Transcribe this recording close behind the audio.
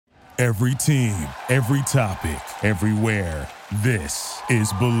Every team, every topic, everywhere. This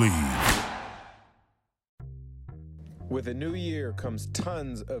is Believe. With a new year comes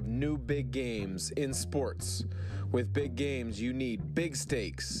tons of new big games in sports. With big games, you need big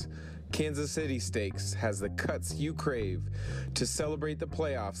stakes. Kansas City Steaks has the cuts you crave to celebrate the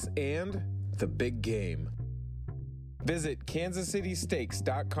playoffs and the big game. Visit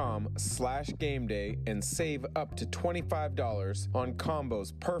kansascitysteaks.com/gameday and save up to $25 on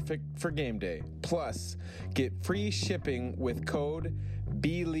combos perfect for game day. Plus, get free shipping with code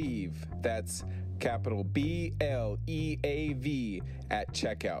BELIEVE. That's capital BLEAV at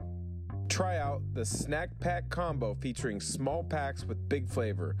checkout. Try out the Snack Pack Combo featuring small packs with big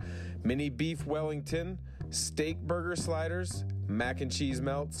flavor, mini beef Wellington, steak burger sliders, mac and cheese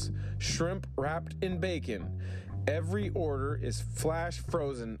melts, shrimp wrapped in bacon. Every order is flash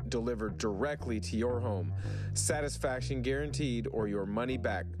frozen, delivered directly to your home. Satisfaction guaranteed or your money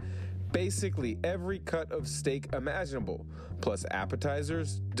back. Basically every cut of steak imaginable, plus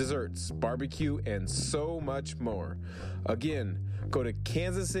appetizers, desserts, barbecue, and so much more. Again, go to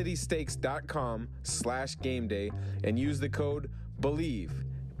kansascitysteaks.com/gameday and use the code BELIEVE,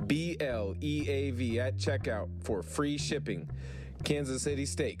 BLEAV at checkout for free shipping. Kansas City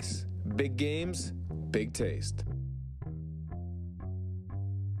Steaks. Big games, big taste.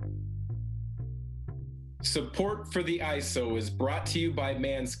 Support for the ISO is brought to you by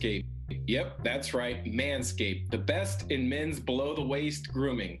Manscaped. Yep, that's right, Manscaped, the best in men's below-the-waist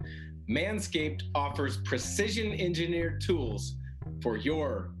grooming. Manscaped offers precision-engineered tools for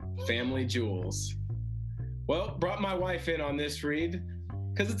your family jewels. Well, brought my wife in on this, Reed,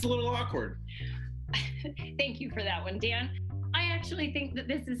 because it's a little awkward. Thank you for that one, Dan. I actually think that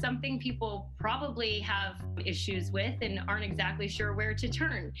this is something people probably have issues with and aren't exactly sure where to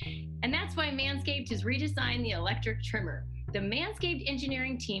turn. And that's why Manscaped has redesigned the electric trimmer. The Manscaped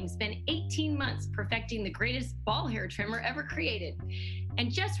engineering team spent 18 months perfecting the greatest ball hair trimmer ever created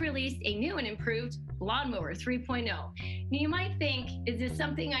and just released a new and improved Lawnmower 3.0. Now you might think, is this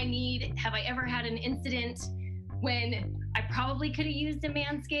something I need? Have I ever had an incident when I probably could have used a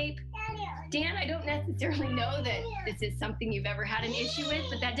Manscaped? Dan, I don't necessarily know that this is something you've ever had an issue with,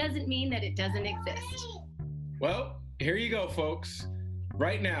 but that doesn't mean that it doesn't exist. Well, here you go, folks.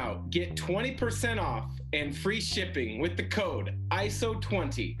 Right now, get 20% off and free shipping with the code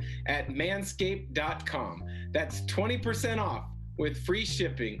ISO20 at manscaped.com. That's 20% off with free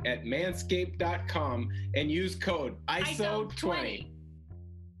shipping at manscaped.com and use code ISO20.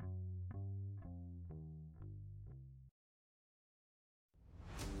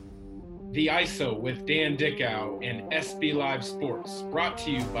 The ISO with Dan Dickow and SB Live Sports, brought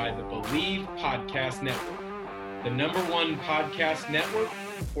to you by the Believe Podcast Network, the #1 podcast network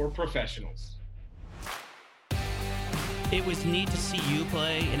for professionals. It was neat to see you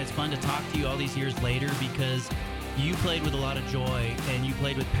play, and it's fun to talk to you all these years later because you played with a lot of joy and you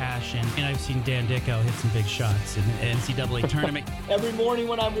played with passion. And I've seen Dan Dickow hit some big shots in the NCAA tournament. Every morning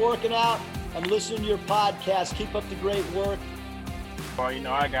when I'm working out, I'm listening to your podcast. Keep up the great work. Well, you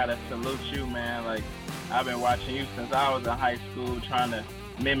know, I got to salute you, man. Like, I've been watching you since I was in high school, trying to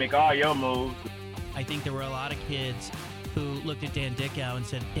mimic all your moves. I think there were a lot of kids who looked at Dan Dickow and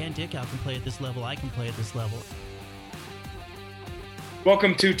said, Dan Dickow can play at this level, I can play at this level.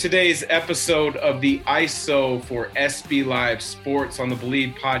 Welcome to today's episode of the ISO for SB Live Sports on the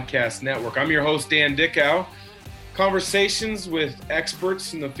Believe Podcast Network. I'm your host, Dan Dickow. Conversations with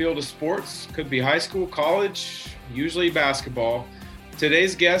experts in the field of sports, could be high school, college, usually basketball.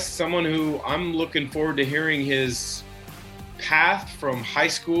 Today's guest, someone who I'm looking forward to hearing his path from high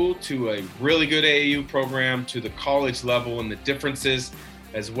school to a really good AAU program to the college level and the differences,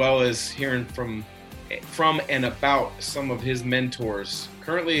 as well as hearing from and about some of his mentors.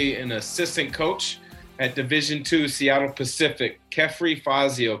 Currently an assistant coach at Division II Seattle Pacific, Keffrey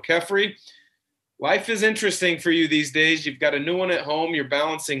Fazio. Keffrey, life is interesting for you these days. You've got a new one at home. You're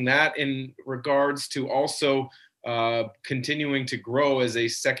balancing that in regards to also continuing to grow as a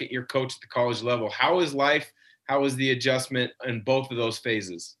second-year coach at the college level. How is life? How is the adjustment in both of those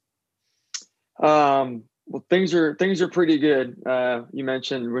phases? Well, things are pretty good. You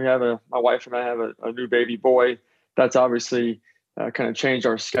mentioned my wife and I have a new baby boy. That's obviously kind of changed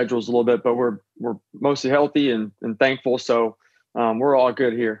our schedules a little bit, but we're mostly healthy and thankful. So we're all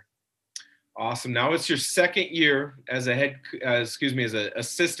good here. Awesome. Now it's your second year as an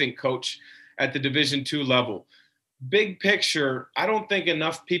assistant coach at the Division II level. Big picture, I don't think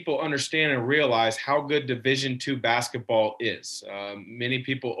enough people understand and realize how good Division II basketball is. Many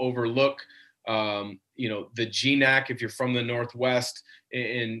people overlook the GNAC, if you're from the Northwest,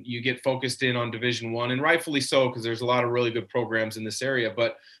 and you get focused in on Division I, and rightfully so, because there's a lot of really good programs in this area,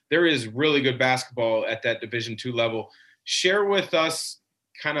 but there is really good basketball at that Division II level. Share with us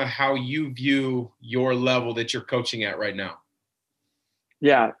kind of how you view your level that you're coaching at right now.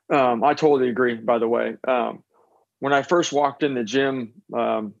 Yeah, I totally agree, by the way. When I first walked in the gym,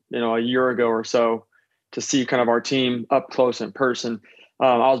 a year ago or so, to see kind of our team up close in person,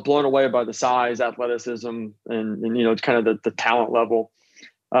 I was blown away by the size, athleticism, and kind of the talent level.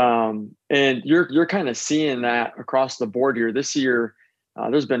 And you're kind of seeing that across the board here. This year,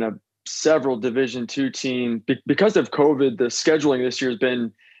 there's been several Division II teams because of COVID. The scheduling this year has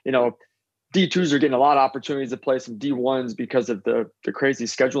been, D2s are getting a lot of opportunities to play some D1s because of the crazy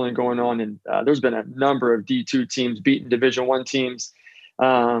scheduling going on. And there's been a number of D2 teams beating Division I teams.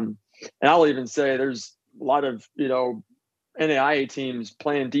 And I'll even say there's a lot of, NAIA teams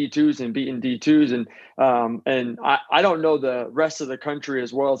playing D2s and beating D2s. And I don't know the rest of the country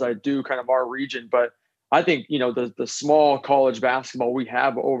as well as I do kind of our region, but I think, the small college basketball we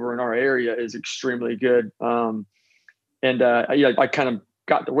have over in our area is extremely good. I kind of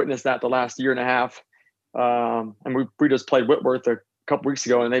got to witness that the last year and a half. And we just played Whitworth a couple weeks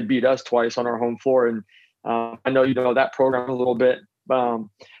ago, and they beat us twice on our home floor. And I know that program a little bit. But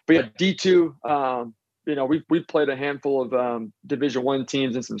yeah, D2, we've played a handful of Division I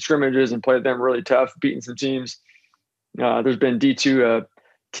teams in some scrimmages and played them really tough, beating some teams. There's been D2, a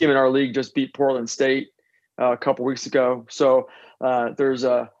team in our league just beat Portland State a couple weeks ago. So there's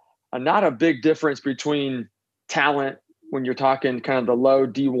not a big difference between talent when you're talking kind of the low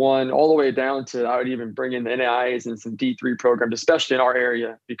D1 all the way down to, I would even bring in the NAIAs and some D3 programs, especially in our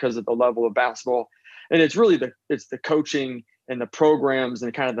area because of the level of basketball. And it's really it's the coaching and the programs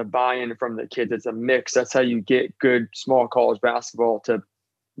and kind of the buy-in from the kids. It's a mix. That's how you get good small college basketball to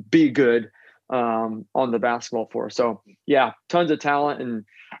be good on the basketball floor. So yeah, tons of talent. And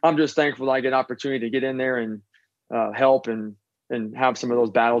I'm just thankful that I get an opportunity to get in there and help and have some of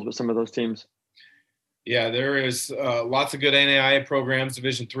those battles with some of those teams. Yeah, there is lots of good NAIA programs,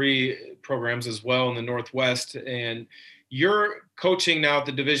 Division III programs as well in the Northwest. And you're coaching now at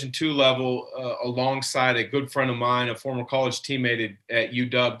the Division II level alongside a good friend of mine, a former college teammate at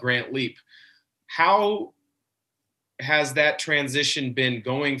UW, Grant Leap. How has that transition been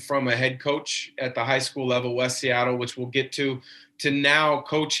going from a head coach at the high school level, West Seattle, which we'll get to now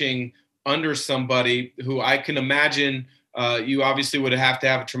coaching under somebody who I can imagine you obviously would have to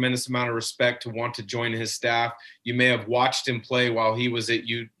have a tremendous amount of respect to want to join his staff. You may have watched him play while he was at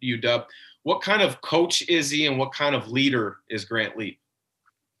UW. What kind of coach is he, and what kind of leader is Grant Leap?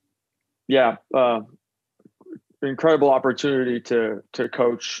 Yeah, incredible opportunity to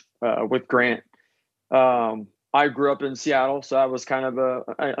coach with Grant. I grew up in Seattle, so I was I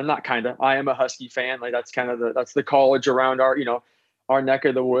am a Husky fan. Like that's that's the college around our neck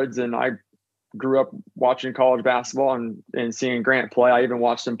of the woods, and I grew up watching college basketball and seeing Grant play. I even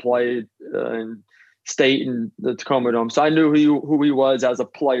watched him play in state and the Tacoma Dome. So I knew who he was as a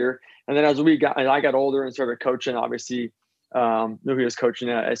player. And then as I got older and started coaching, obviously knew he was coaching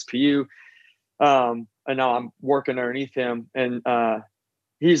at SPU. And now I'm working underneath him. And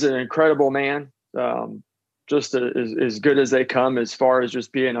he's an incredible man, just as good as they come as far as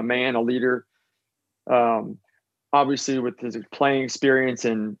just being a man, a leader. Obviously with his playing experience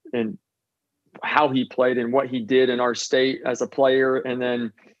and how he played and what he did in our state as a player. And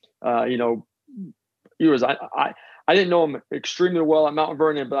then, he was, I didn't know him extremely well at Mount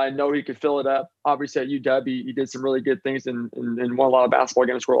Vernon, but I know he could fill it up. Obviously at UW, he did some really good things and won a lot of basketball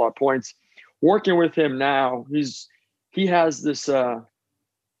games, scored a lot of points. Working with him now, he has this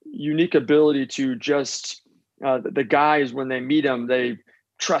unique ability to just, the guys, when they meet him, they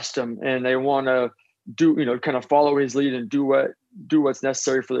trust him and they want to do, kind of follow his lead and do what's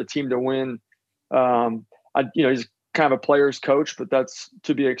necessary for the team to win. He's kind of a player's coach, but that's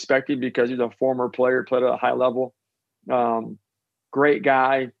to be expected because he's a former player, played at a high level. Great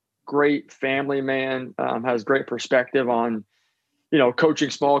guy, great family man, has great perspective on, coaching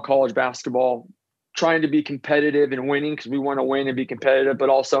small college basketball, trying to be competitive and winning because we want to win and be competitive, but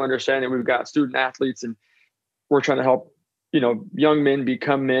also understanding we've got student athletes and we're trying to help, young men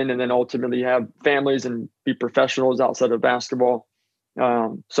become men and then ultimately have families and be professionals outside of basketball.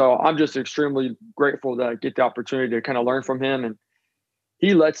 So I'm just extremely grateful that I get the opportunity to kind of learn from him, and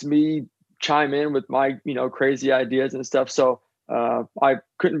he lets me chime in with my, crazy ideas and stuff. So I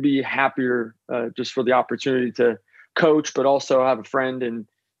couldn't be happier just for the opportunity to coach, but also have a friend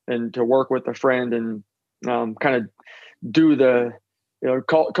and to work with a friend and kind of do the,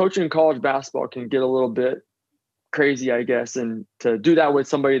 coaching college basketball can get a little bit crazy, I guess. And to do that with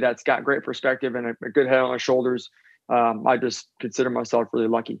somebody that's got great perspective and a good head on his shoulders, I just consider myself really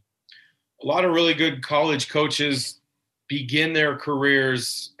lucky. A lot of really good college coaches begin their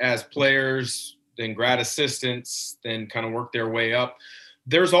careers as players, then grad assistants, then kind of work their way up.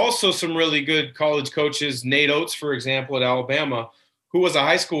 There's also some really good college coaches, Nate Oates, for example, at Alabama, who was a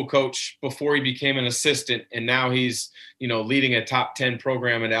high school coach before he became an assistant. And now he's, leading a top 10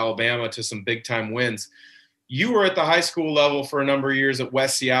 program at Alabama to some big time wins. You were at the high school level for a number of years at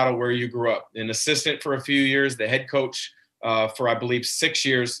West Seattle, where you grew up, an assistant for a few years, the head coach for, I believe, 6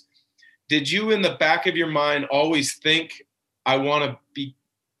 years. Did you, in the back of your mind, always think, I want to be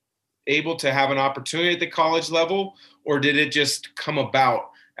able to have an opportunity at the college level, or did it just come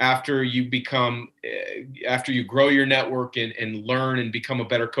about after you grow your network and learn and become a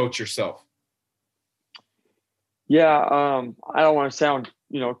better coach yourself? Yeah, I don't want to sound,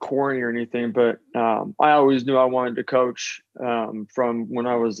 corny or anything, but I always knew I wanted to coach from when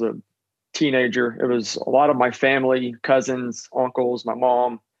I was a teenager. It was a lot of my family, cousins, uncles, my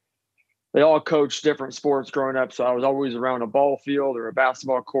mom. They all coached different sports growing up, so I was always around a ball field or a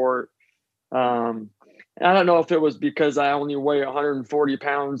basketball court. And I don't know if it was because I only weigh 140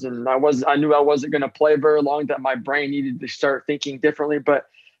 pounds and I knew I wasn't going to play very long, that my brain needed to start thinking differently. But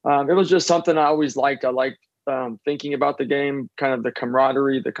it was just something I always liked. I liked thinking about the game, kind of the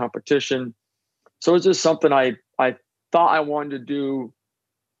camaraderie, the competition. So it was just something I thought I wanted to do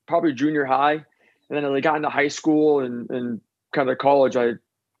probably junior high. And then as I got into high school and kind of college, I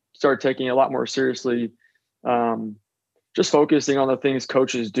started taking it a lot more seriously, just focusing on the things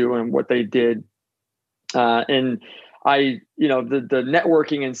coaches do and what they did. And the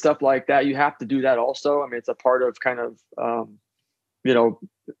networking and stuff like that, you have to do that also. I mean, it's a part of kind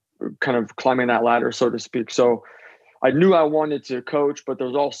of climbing that ladder, so to speak. So I knew I wanted to coach, but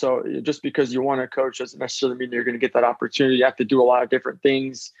there's also, just because you want to coach doesn't necessarily mean you're going to get that opportunity. You have to do a lot of different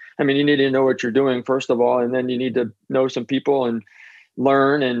things. I mean, you need to know what you're doing, first of all, and then you need to know some people and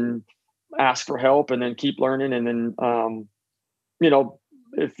learn and ask for help and then keep learning. And then,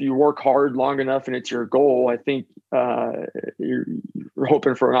 if you work hard long enough and it's your goal, I think you're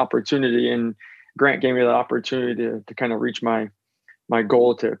hoping for an opportunity, and Grant gave me that opportunity to kind of reach my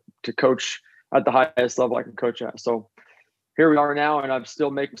goal to coach at the highest level I can coach at. So here we are now, and I'm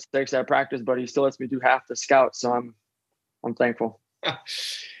still making mistakes at practice, but he still lets me do half the scout. So I'm thankful.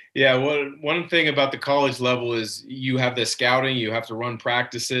 Yeah. One thing about the college level is you have the scouting, you have to run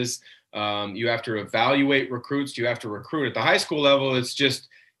practices. You have to evaluate recruits. You have to recruit. At the high school level, it's just,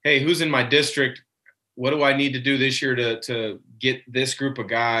 hey, who's in my district? What do I need to do this year to get this group of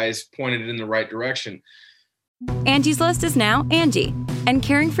guys pointed in the right direction? Angie's List is now Angie, and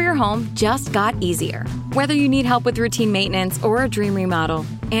caring for your home just got easier. Whether you need help with routine maintenance or a dream remodel,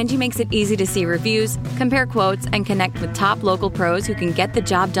 Angie makes it easy to see reviews, compare quotes, and connect with top local pros who can get the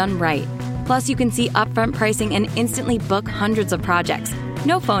job done right. Plus, you can see upfront pricing and instantly book hundreds of projects.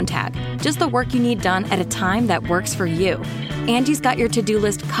 No phone tag, just the work you need done at a time that works for you. Angie's got your to-do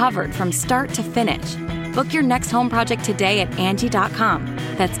list covered from start to finish. Book your next home project today at Angie.com.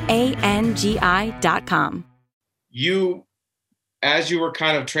 That's ANGI.com. As you were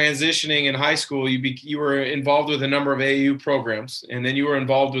kind of transitioning in high school, you were involved with a number of AAU programs, and then you were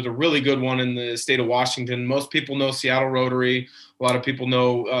involved with a really good one in the state of Washington. Most people know Seattle Rotary. A lot of people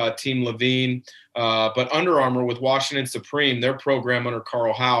know Team Levine. But Under Armour with Washington Supreme, their program under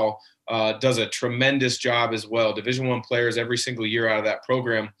Carl Howe, does a tremendous job as well. Division I players every single year out of that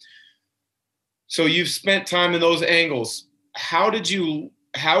program. So you've spent time in those angles. How do you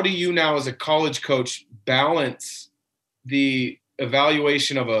now as a college coach balance the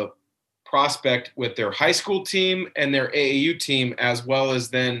evaluation of a prospect with their high school team and their AAU team, as well as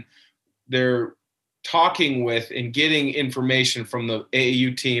then their talking with and getting information from the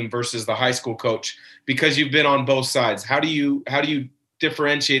AAU team versus the high school coach, because you've been on both sides? How do you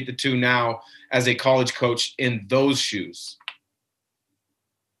differentiate the two now as a college coach in those shoes?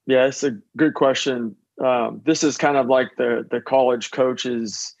 Yeah, it's a good question. This is kind of like the college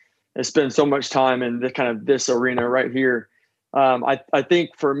coaches spend so much time in this arena right here. I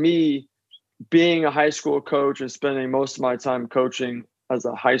think for me, being a high school coach and spending most of my time coaching as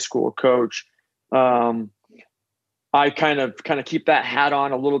a high school coach, I kind of keep that hat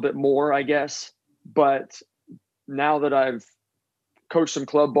on a little bit more, I guess. But now that I've coached some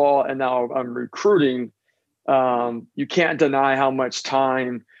club ball and now I'm recruiting, you can't deny how much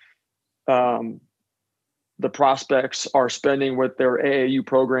time the prospects are spending with their AAU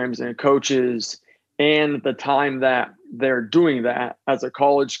programs and coaches, and the time that they're doing that as a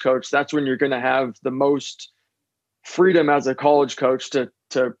college coach. That's when you're going to have the most freedom as a college coach to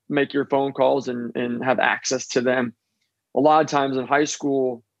make your phone calls and have access to them. A lot of times in high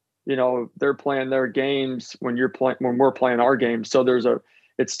school, they're playing their games when we're playing our games. So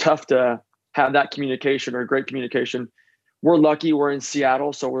it's tough to have that communication or great communication. We're lucky we're in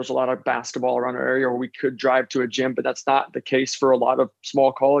Seattle, so there's a lot of basketball around our area where we could drive to a gym, but that's not the case for a lot of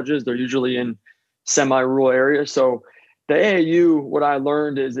small colleges. They're usually in semi-rural areas. So the AAU, what I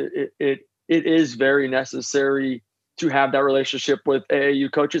learned is it is very necessary to have that relationship with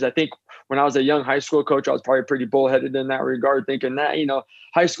AAU coaches. I think when I was a young high school coach, I was probably pretty bullheaded in that regard, thinking that,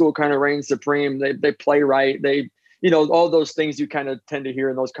 high school kind of reigns supreme. They play right. They, all those things you kind of tend to hear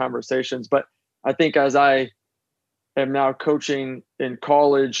in those conversations. But I think as I am now coaching in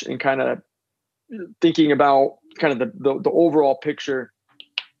college and kind of thinking about kind of the overall picture,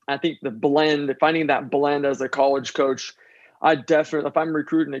 I think finding that blend as a college coach, I definitely, if I'm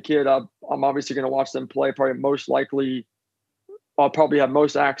recruiting a kid, I'm obviously going to watch them play. Probably most likely, I'll probably have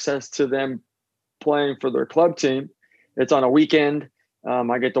most access to them playing for their club team. It's on a weekend.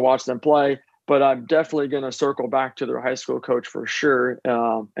 I get to watch them play, but I'm definitely going to circle back to their high school coach for sure,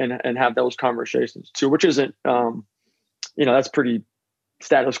 and have those conversations too, which isn't, that's pretty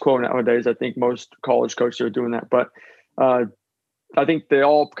status quo nowadays. I think most college coaches are doing that, but I think they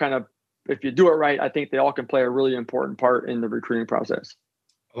all kind of, if you do it right, I think they all can play a really important part in the recruiting process.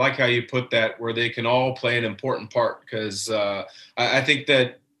 I like how you put that, where they can all play an important part, because I think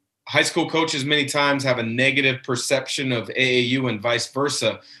that high school coaches many times have a negative perception of AAU and vice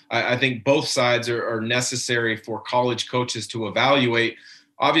versa. I think both sides are necessary for college coaches to evaluate,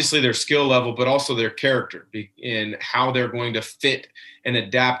 obviously their skill level, but also their character, and how they're going to fit and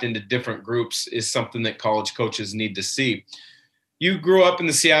adapt into different groups is something that college coaches need to see. You grew up in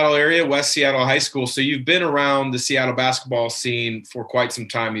the Seattle area, West Seattle High School, so you've been around the Seattle basketball scene for quite some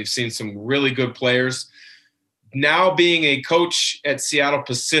time. You've seen some really good players. Now being a coach at Seattle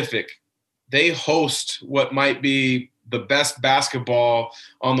Pacific, they host what might be the best basketball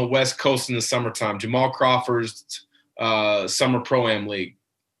on the West Coast in the summertime, Jamal Crawford's Summer Pro-Am League.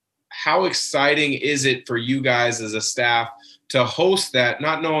 How exciting is it for you guys as a staff to host that,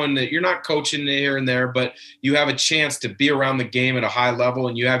 not knowing that you're not coaching here and there, but you have a chance to be around the game at a high level,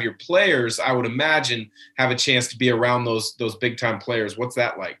 and you have your players, I would imagine, have a chance to be around those big-time players. What's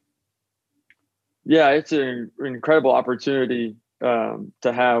that like? Yeah, it's an incredible opportunity to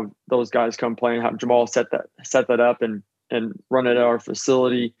have those guys come play and have Jamal set that up and run it at our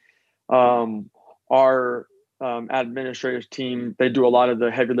facility. Our administrative team, they do a lot of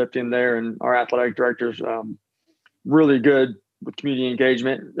the heavy lifting there, and our athletic directors really good with community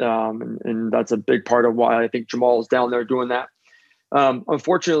engagement, and that's a big part of why I think Jamal is down there doing that.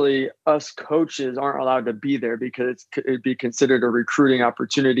 Unfortunately, us coaches aren't allowed to be there because it'd be considered a recruiting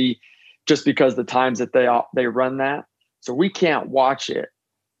opportunity, just because the times that they run that. So we can't watch it.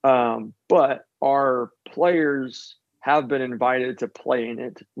 But our players have been invited to play in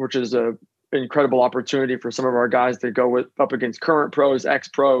it, which is an incredible opportunity for some of our guys to go up against current pros,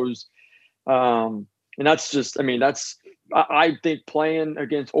 ex-pros. And that's just, I think playing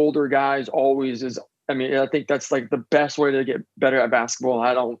against older guys always is, I think that's like the best way to get better at basketball.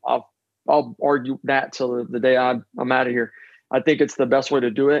 I'll argue that till the day I'm out of here. I think it's the best way to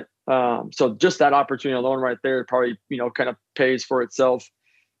do it. So just that opportunity alone right there probably, kind of pays for itself.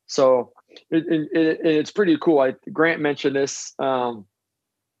 So it's pretty cool. Grant mentioned this,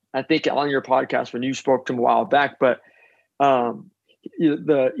 I think on your podcast when you spoke to him a while back, but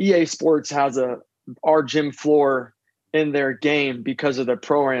the EA Sports has our gym floor in their game because of the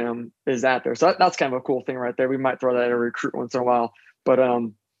program is at there. So that's kind of a cool thing right there. We might throw that at a recruit once in a while, but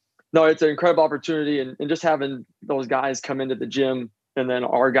no, it's an incredible opportunity, and just having those guys come into the gym, and then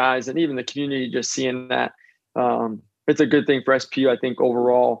our guys and even the community just seeing that, it's a good thing for SPU, I think,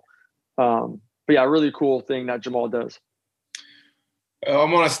 overall. But yeah, really cool thing that Jamal does. I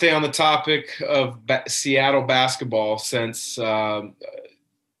want to stay on the topic of Seattle basketball, since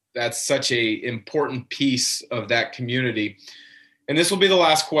that's such a important piece of that community. And this will be the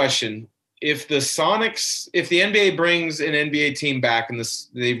last question. If the NBA brings an NBA team back and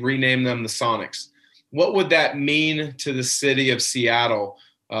they rename them the Sonics, what would that mean to the city of Seattle,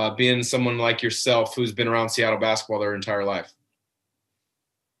 being someone like yourself who's been around Seattle basketball their entire life?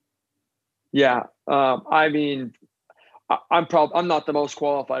 Yeah. I'm not the most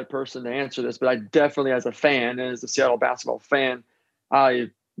qualified person to answer this, but I definitely, as a fan and as a Seattle basketball fan, I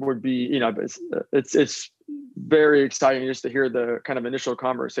would be, it's very exciting just to hear the kind of initial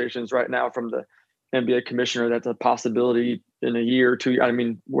conversations right now from the NBA commissioner. That's a possibility in a year or two,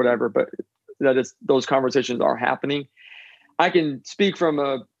 whatever, but those conversations are happening. I can speak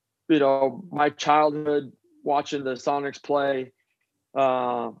from my childhood watching the Sonics play.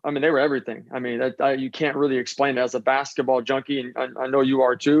 I mean, they were everything. I mean, you can't really explain it as a basketball junkie, and I know you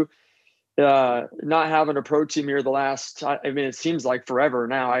are too. Not having a pro team here the last, I mean, it seems like forever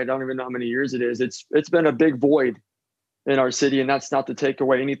now. I don't even know how many years it is. It's been a big void in our city, and that's not to take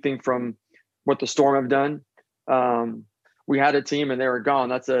away anything from what the Storm have done. We had a team and they were gone.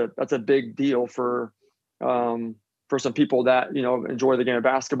 That's a big deal for some people that, you know, enjoy the game of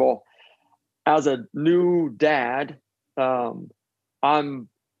basketball. As a new dad, I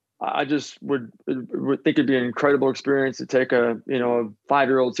just would think it'd be an incredible experience to take a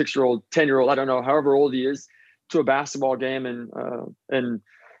 5-year-old, 6-year-old, 10-year-old, I don't know, however old he is, to a basketball game and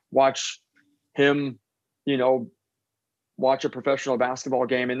watch him, you know, watch a professional basketball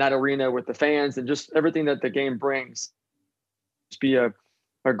game in that arena with the fans and just everything that the game brings. It's be a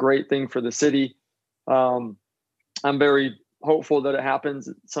great thing for the city. I'm very hopeful that it happens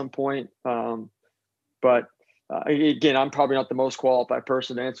at some point. But again, I'm probably not the most qualified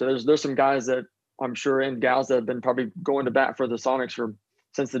person to answer. There's some guys that I'm sure and gals that have been probably going to bat for the Sonics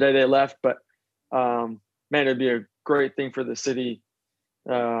since the day they left. But man, it'd be a great thing for the city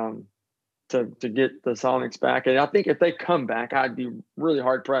to get the Sonics back. And I think if they come back, I'd be really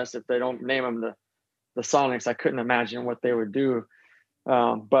hard pressed if they don't name them the Sonics. I couldn't imagine what they would do.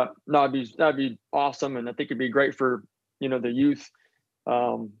 But no, that'd be awesome, and I think it'd be great for, you know, the youth.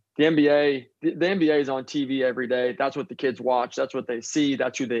 The NBA is on TV every day. That's what the kids watch. That's what they see.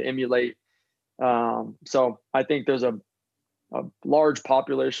 That's who they emulate. So I think there's a large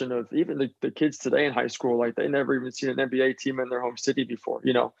population of even the kids today in high school, like they never even seen an NBA team in their home city before.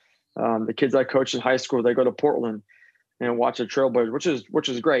 You know, the kids I coach in high school, they go to Portland and watch the Trailblazers, which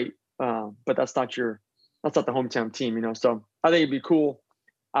is great. But that's not the hometown team, you know? So I think it'd be cool.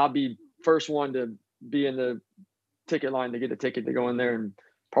 I'll be first one to be in the ticket line to get a ticket to go in there and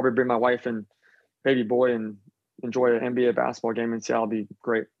probably bring my wife and baby boy and enjoy an NBA basketball game in Seattle. It'll be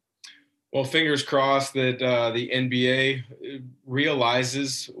great. Well, fingers crossed that the NBA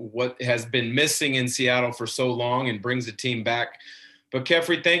realizes what has been missing in Seattle for so long and brings the team back. But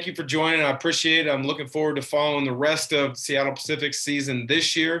Keffrey, thank you for joining. I appreciate it. I'm looking forward to following the rest of Seattle Pacific's season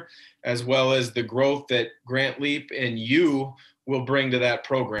this year, as well as the growth that Grant Leap and you will bring to that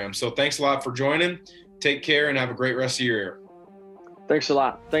program. So thanks a lot for joining. Take care and have a great rest of your year. Thanks a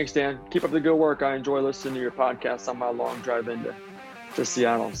lot. Thanks, Dan. Keep up the good work. I enjoy listening to your podcast on my long drive into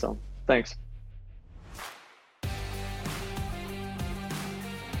Seattle. So thanks.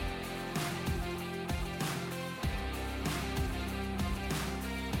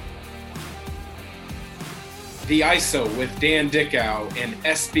 The ISO with Dan Dickow and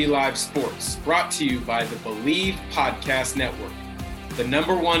SB Live Sports, brought to you by the Believe Podcast Network, the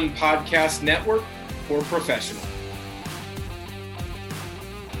 #1 podcast network for professionals.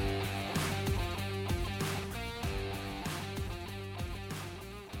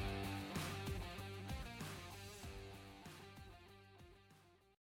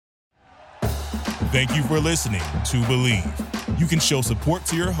 Thank you for listening to Believe. You can show support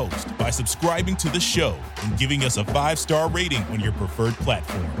to your host by subscribing to the show and giving us a 5-star rating on your preferred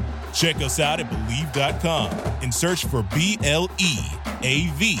platform. Check us out at Believe.com and search for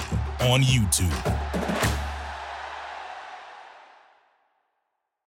BLEAV on YouTube.